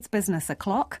It's Business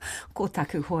O'Clock. Ko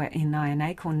taku hoa e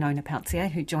nai ko Nona Peltier,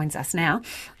 who joins us now.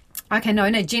 Okay,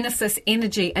 Nona, Genesis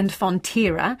Energy and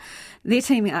Fonterra, they're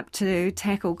teaming up to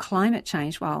tackle climate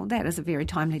change. Well, that is a very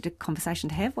timely conversation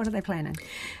to have. What are they planning?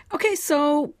 Okay,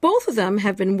 so both of them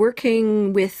have been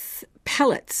working with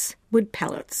pellets, wood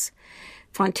pellets.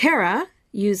 Fonterra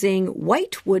using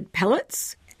white wood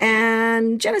pellets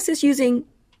and Genesis using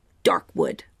dark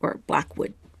wood or black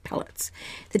wood pellets.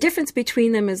 The difference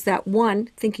between them is that one,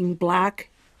 thinking black,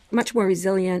 much more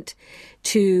resilient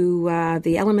to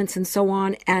the elements and so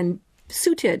on, and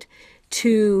suited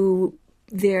to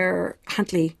their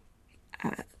Huntly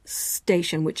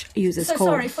station, which uses coal.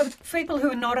 Sorry, for people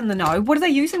who are not in the know, what are they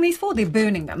using these for? They're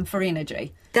burning them for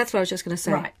energy. That's what I was just going to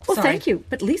say. Right. Well, sorry. Thank you.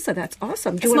 But Lisa, that's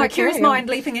awesome. It's my curious mind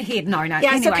leaping ahead. No. Yeah,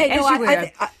 anyway, it's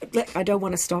okay. No, I don't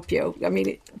want to stop you. I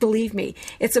mean, believe me.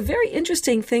 It's a very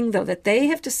interesting thing, though, that they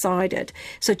have decided.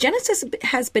 So Genesis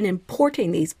has been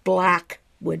importing these black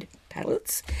wood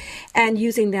pellets and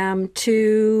using them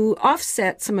to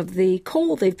offset some of the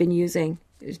coal they've been using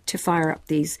to fire up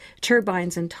these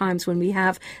turbines in times when we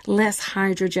have less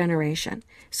hydro generation.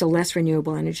 So less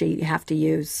renewable energy, you have to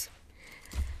use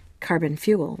carbon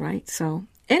fuel, right? So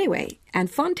anyway,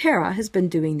 and Fonterra has been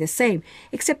doing the same,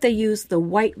 except they use the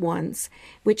white ones,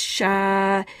 which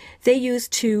they use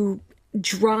to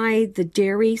dry the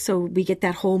dairy, so we get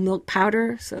that whole milk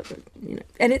powder. So,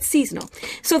 and it's seasonal.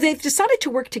 So they've decided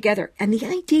to work together, and the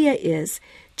idea is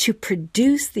to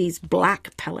produce these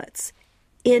black pellets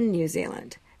in New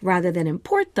Zealand rather than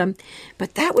import them.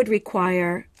 But that would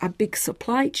require a big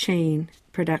supply chain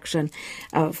production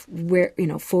of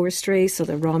forestry, so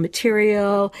the raw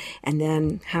material, and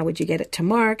then how would you get it to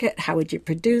market? How would you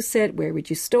produce it? Where would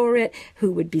you store it? Who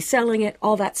would be selling it?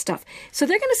 All that stuff. So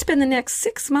they're going to spend the next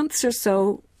 6 months or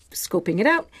so scoping it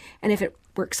out. And if it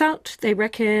works out, they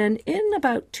reckon in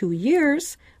about 2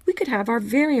 years, we could have our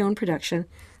very own production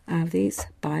of these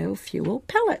biofuel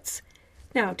pellets.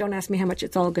 Now, don't ask me how much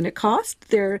it's all going to cost.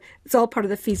 It's all part of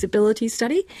the feasibility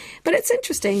study. But it's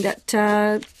interesting that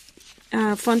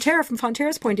Fonterra, from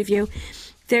Fonterra's point of view,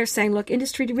 they're saying, look,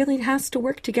 industry really has to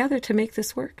work together to make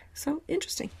this work. So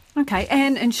interesting. Okay,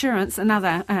 and insurance,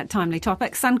 another timely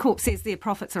topic. Suncorp says their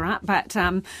profits are up, but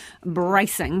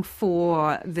bracing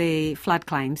for the flood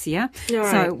claims, yeah?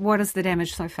 Right. So what is the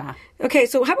damage so far? Okay,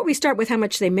 so how about we start with how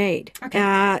much they made?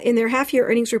 Okay. In their half-year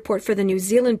earnings report for the New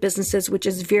Zealand businesses, which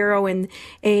is Vero and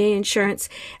AA Insurance,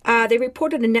 they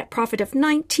reported a net profit of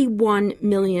 $91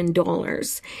 million,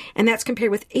 and that's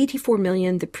compared with $84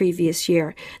 million the previous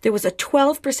year. There was a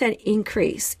 12%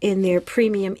 increase in their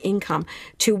premium income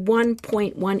to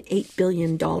 $1.18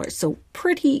 billion, so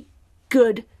pretty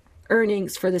good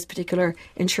earnings for this particular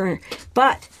insurer.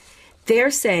 But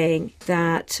they're saying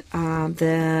that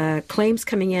the claims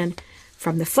coming in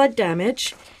from the flood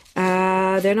damage,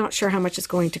 they're not sure how much it's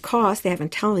going to cost. They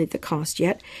haven't tallied the cost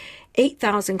yet.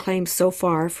 8,000 claims so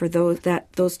far for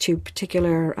those two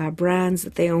particular brands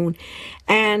that they own.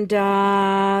 And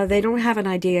they don't have an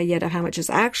idea yet of how much it's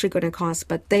actually going to cost,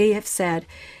 but they have said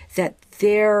that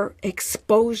their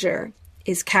exposure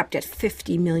is capped at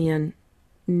 50 million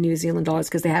New Zealand dollars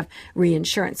because they have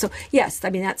reinsurance. So yes,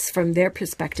 I mean, that's from their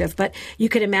perspective, but you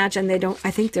could imagine I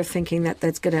think they're thinking that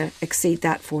that's going to exceed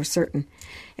that for certain.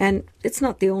 And it's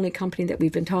not the only company that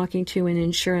we've been talking to in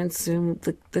insurance.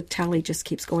 The tally just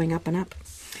keeps going up and up.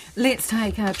 Let's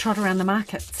take a trot around the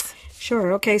markets.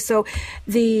 Sure. Okay. So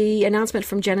the announcement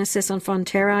from Genesis on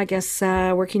Fonterra, I guess,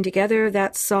 working together,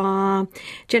 that saw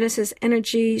Genesis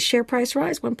Energy share price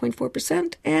rise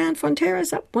 1.4% and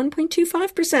Fonterra's up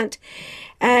 1.25%.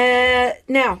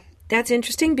 Now, that's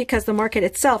interesting because the market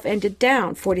itself ended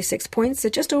down 46 points, so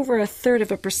just over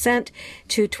 1/3%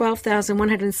 to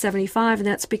 12,175, and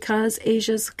that's because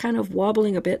Asia's kind of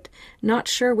wobbling a bit, not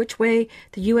sure which way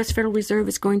the U.S. Federal Reserve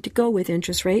is going to go with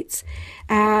interest rates.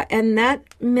 And that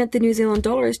meant the New Zealand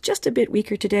dollar is just a bit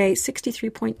weaker today,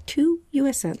 63.2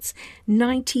 US cents,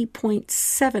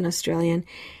 90.7 Australian,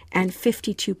 and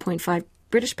 52.5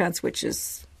 British pounds, which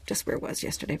is just where it was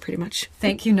yesterday, pretty much.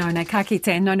 Thank you, Nona. Ka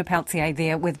kite, Nona Peltier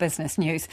there with Business News.